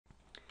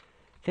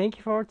Thank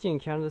you for watching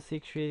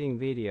candlestick trading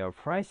video.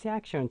 Price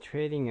action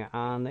trading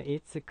and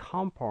its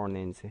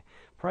components.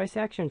 Price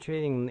action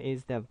trading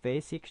is the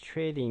basic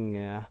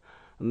trading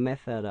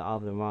method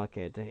of the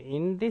market.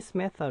 In this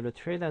method,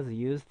 traders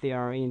use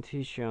their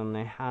intuition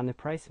and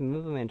price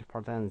movement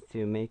patterns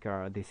to make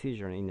a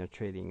decision in the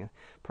trading.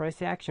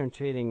 Price action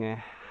trading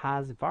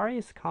has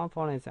various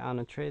components,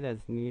 and traders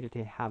need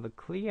to have a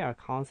clear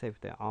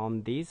concept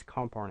on these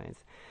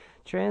components.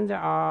 Trends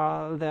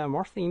are the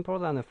most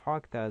important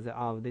factors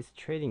of this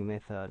trading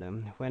method.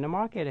 When a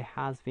market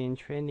has been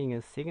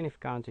trending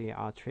significantly,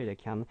 a trader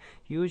can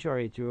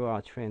usually draw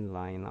a trend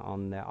line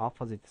on the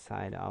opposite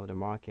side of the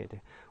market,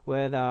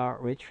 where the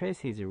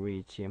retrace is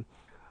reached.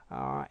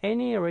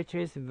 Any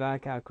retrace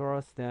back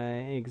across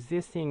the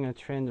existing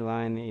trend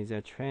line is a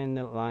trend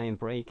line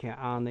break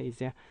and is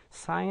a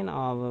sign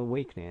of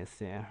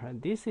weakness.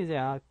 This is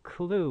a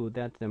clue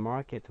that the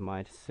market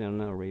might soon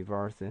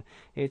reverse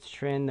its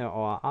trend,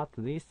 or at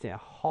least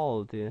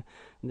hold the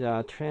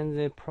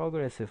trend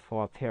progress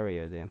for a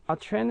period. A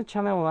trend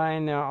channel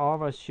line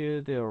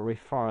overshoot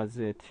refers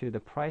to the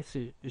price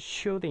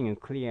shooting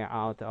clear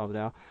out of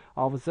the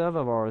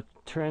observable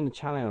trend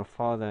channel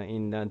further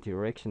in the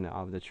direction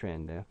of the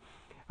trend.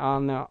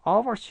 An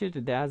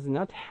overshoot does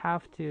not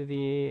have to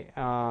be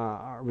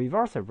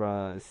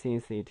reversible,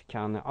 since it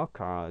can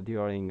occur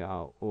during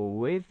a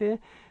weak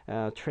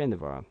trend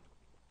bar.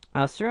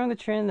 A strong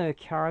trend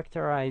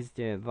characterized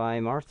by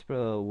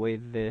multiple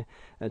with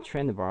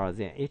trend bars,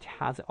 it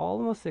has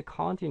almost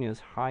continuous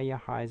higher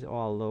highs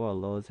or lower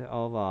lows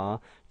of a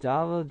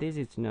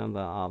double-digit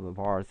number of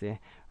bars,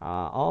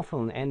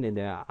 often ended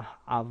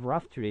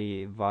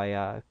abruptly by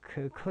a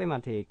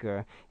climatic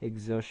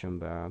exhaustion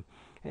bar.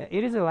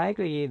 It is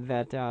likely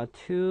that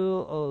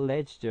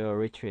two-legged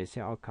retrace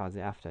occurs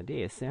after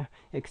this,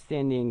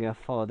 extending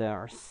for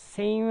the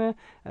same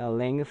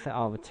length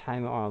of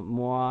time or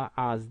more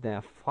as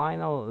the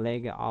final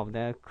leg of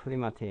the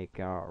climatic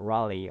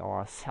rally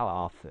or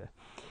sell-off.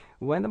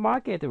 When the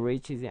market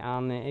reaches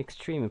an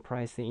extreme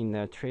price in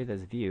the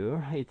trader's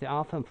view, it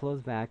often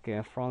pulls back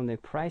from the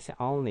price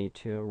only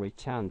to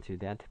return to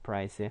that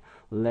price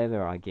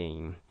level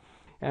again.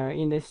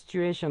 In the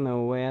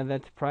situation where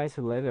that price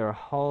level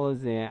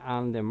holds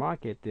and the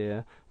market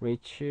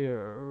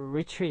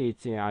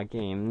retreats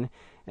again,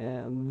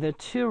 the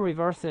two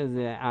reverses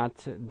at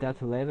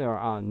that level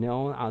are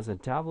known as a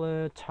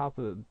double top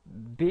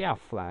bear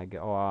flag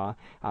or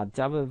a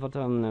double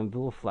bottom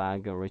bull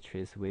flag.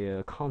 Retreats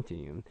will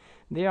continue.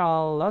 There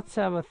are lots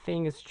of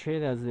things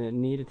traders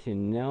need to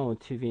know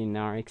to be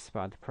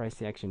non-expert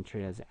price action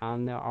traders,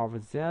 and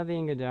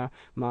observing the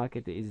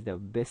market is the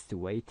best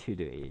way to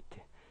do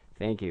it.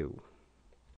 Thank you.